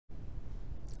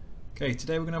Okay,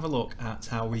 today we're going to have a look at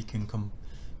how we can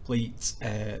complete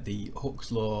the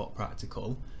Hooke's Law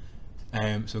practical. So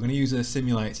we're going to use a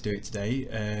simulator to do it today.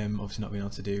 Obviously not being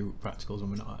able to do practicals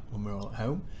when we're all at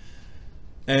home.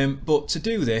 But to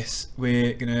do this, I'm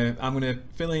going to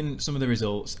fill in some of the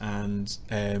results and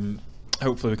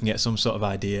hopefully we can get some sort of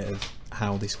idea of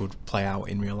how this would play out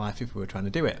in real life if we were trying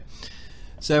to do it.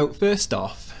 So first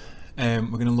off, we're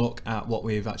going to look at what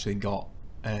we've actually got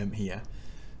here.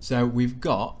 So we've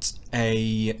got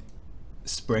a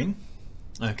spring,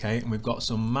 okay, and we've got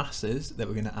some masses that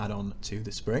we're going to add on to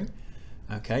the spring,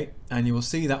 okay, and you will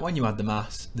see that when you add the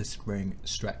mass, the spring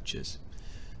stretches.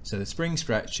 So the spring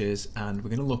stretches, and we're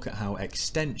going to look at how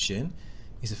extension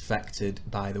is affected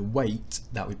by the weight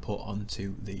that we put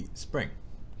onto the spring.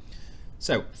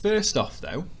 So first off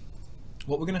though,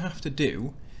 what we're going to have to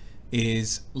do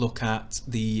is look at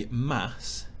the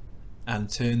mass and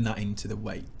turn that into the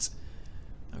weight.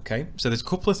 Okay, so there's a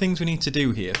couple of things we need to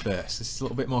do here first. This is a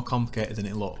little bit more complicated than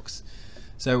it looks.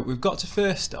 So we've got to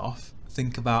first off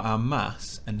think about our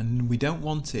mass, and then we don't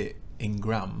want it in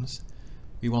grams,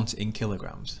 we want it in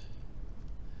kilograms.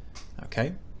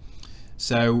 Okay,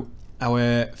 so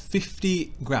our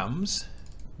 50 grams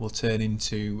will turn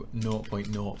into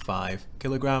 0.05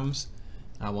 kilograms,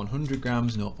 our 100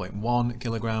 grams 0.1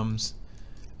 kilograms,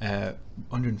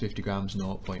 150 grams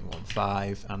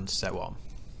 0.15, and so on.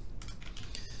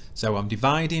 So I'm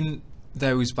dividing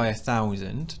those by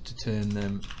 1,000 to turn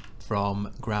them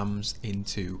from grams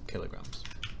into kilograms.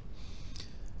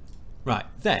 Right,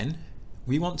 then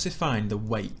we want to find the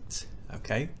weight,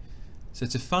 okay? So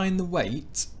to find the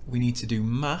weight, we need to do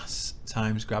mass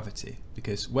times gravity,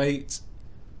 because weight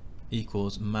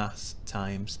equals mass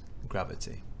times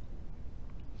gravity.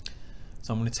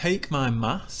 So I'm going to take my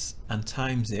mass and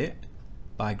times it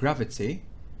by gravity,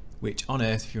 which on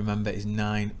Earth, if you remember, is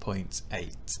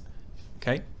 9.8.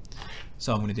 Okay,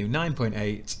 so I'm going to do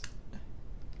 9.8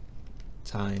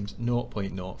 times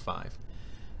 0.05,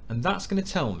 and that's going to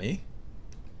tell me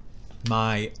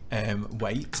my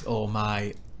weight, or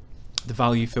the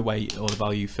value for weight, or the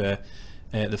value for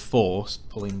the force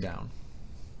pulling down.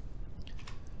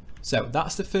 So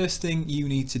that's the first thing you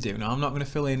need to do. Now I'm not going to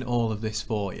fill in all of this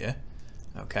for you.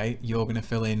 Okay, you're going to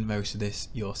fill in most of this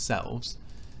yourselves.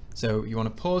 So you want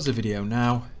to pause the video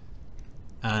now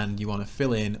and you want to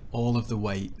fill in all of the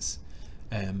weights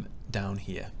down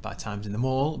here by timesing them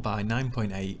all by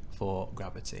 9.8 for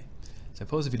gravity. So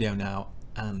pause the video now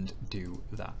and do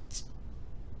that.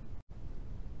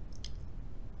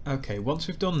 Okay, once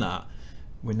we've done that,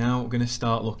 we're now going to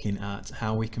start looking at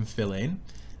how we can fill in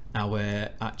our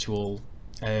actual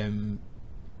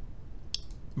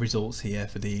results here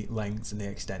for the lengths and the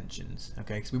extensions.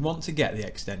 Okay, because we want to get the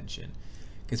extension,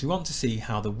 because we want to see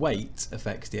how the weight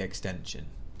affects the extension.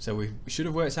 So we should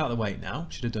have worked out the weight now,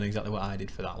 should have done exactly what I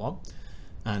did for that one,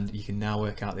 and you can now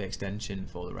work out the extension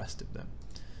for the rest of them.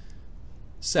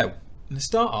 So to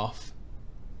start off,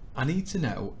 I need to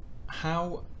know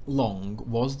how long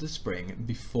was the spring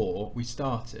before we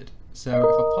started. So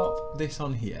if I pop this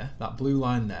on here, that blue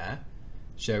line there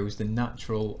shows the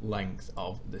natural length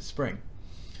of the spring.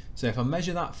 So if I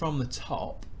measure that from the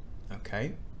top,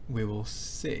 okay, we will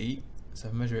see, so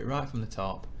if I measure it right from the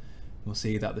top, we'll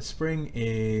see that the spring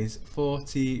is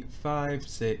 45,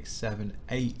 6, 7,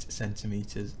 8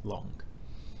 centimeters long.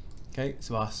 Okay,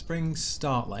 so our spring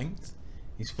start length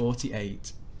is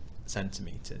 48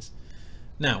 centimeters.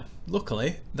 Now,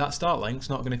 luckily, that start length's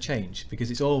not going to change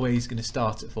because it's always going to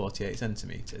start at 48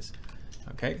 centimeters.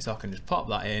 Okay, so I can just pop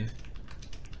that in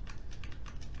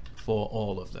for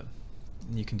all of them.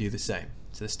 And you can do the same.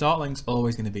 So the start length's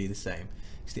always going to be the same.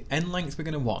 It's the end length we're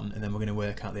going to want, and then we're going to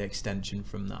work out the extension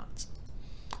from that.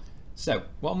 So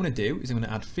what I'm going to do is I'm going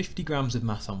to add 50 grams of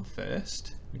mass on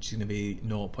first, which is going to be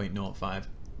 0.05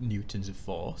 newtons of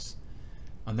force,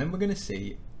 and then we're going to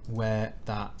see where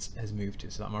that has moved to.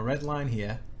 So that my red line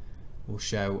here will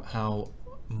show how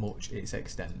much it's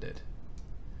extended.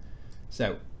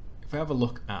 So if we have a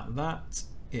look at that,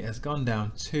 it has gone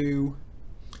down to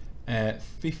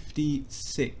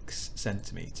 56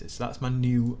 centimeters. So that's my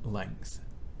new length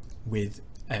with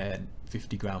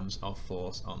 50 grams of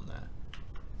force on there.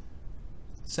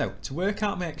 So to work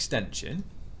out my extension,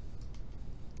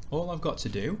 all I've got to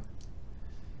do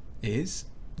is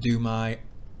do my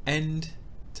end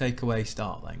take away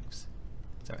start lengths.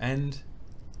 So end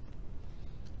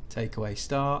take away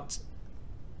start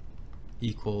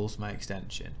equals my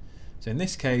extension. So in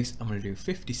this case, I'm going to do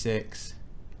 56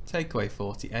 take away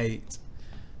 48.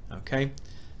 Okay,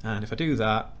 and if I do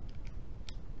that,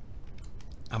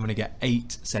 I'm going to get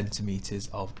 8 centimeters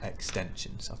of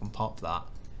extension. So I can pop that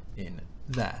in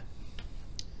there.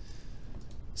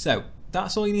 So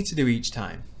that's all you need to do each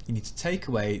time. You need to take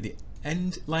away the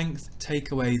end length,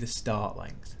 take away the start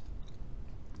length.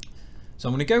 So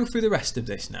I'm going to go through the rest of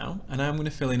this now, and I'm going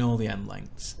to fill in all the end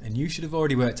lengths, and you should have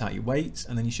already worked out your weights,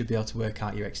 and then you should be able to work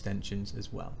out your extensions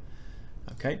as well.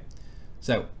 Okay,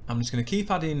 so I'm just going to keep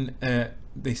adding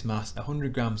this mass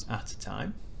 100 grams at a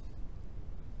time.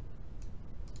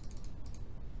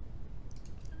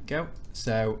 There we go.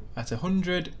 So at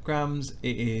 100 grams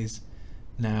it is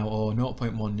now, or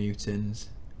 0.1 newtons.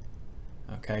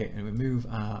 Okay, and we move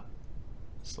our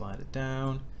slider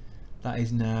down. That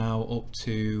is now up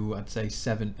to, I'd say,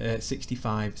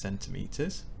 65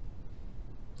 centimeters.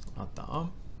 Add that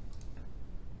on.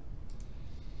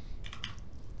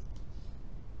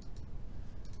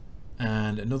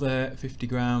 And another 50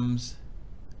 grams.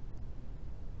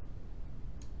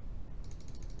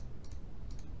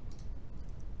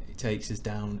 It takes us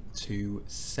down to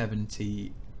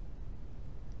 73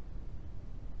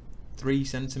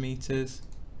 centimeters.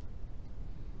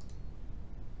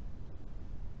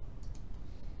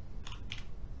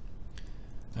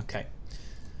 Okay,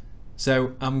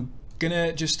 so I'm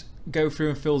gonna just go through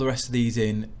and fill the rest of these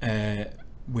in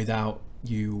without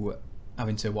you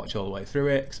having to watch all the way through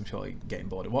it, because I'm sure you're getting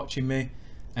bored of watching me,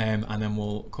 and then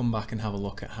we'll come back and have a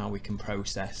look at how we can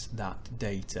process that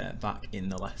data back in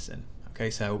the lesson.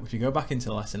 Okay, so if you go back into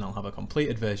the lesson, I'll have a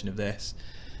completed version of this,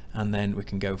 and then we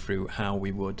can go through how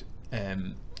we would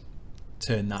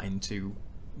turn that into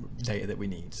data that we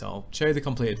need. So I'll show you the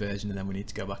completed version, and then we need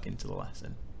to go back into the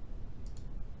lesson.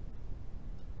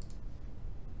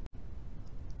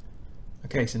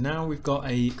 Okay, so now we've got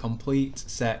a complete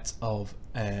set of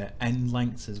end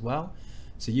lengths as well.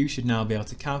 So you should now be able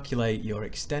to calculate your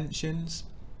extensions.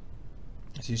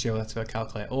 So you should be able to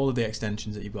calculate all of the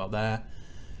extensions that you've got there.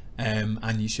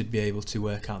 And you should be able to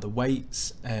work out the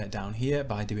weights down here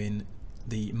by doing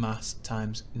the mass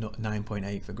times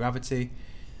 9.8 for gravity.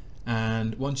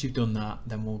 And once you've done that,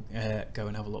 then we'll go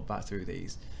and have a look back through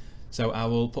these. So I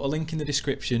will put a link in the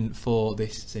description for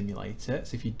this simulator.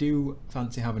 So if you do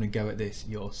fancy having a go at this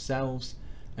yourselves,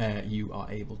 you are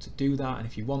able to do that. And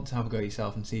if you want to have a go at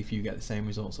yourself and see if you get the same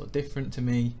results or different to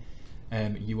me,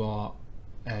 you are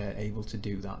able to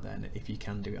do that then, if you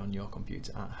can do it on your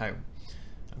computer at home.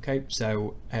 Okay,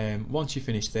 so once you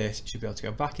finish this, you should be able to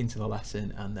go back into the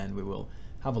lesson, and then we will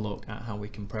have a look at how we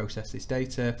can process this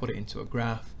data, put it into a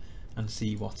graph, and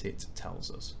see what it tells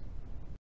us.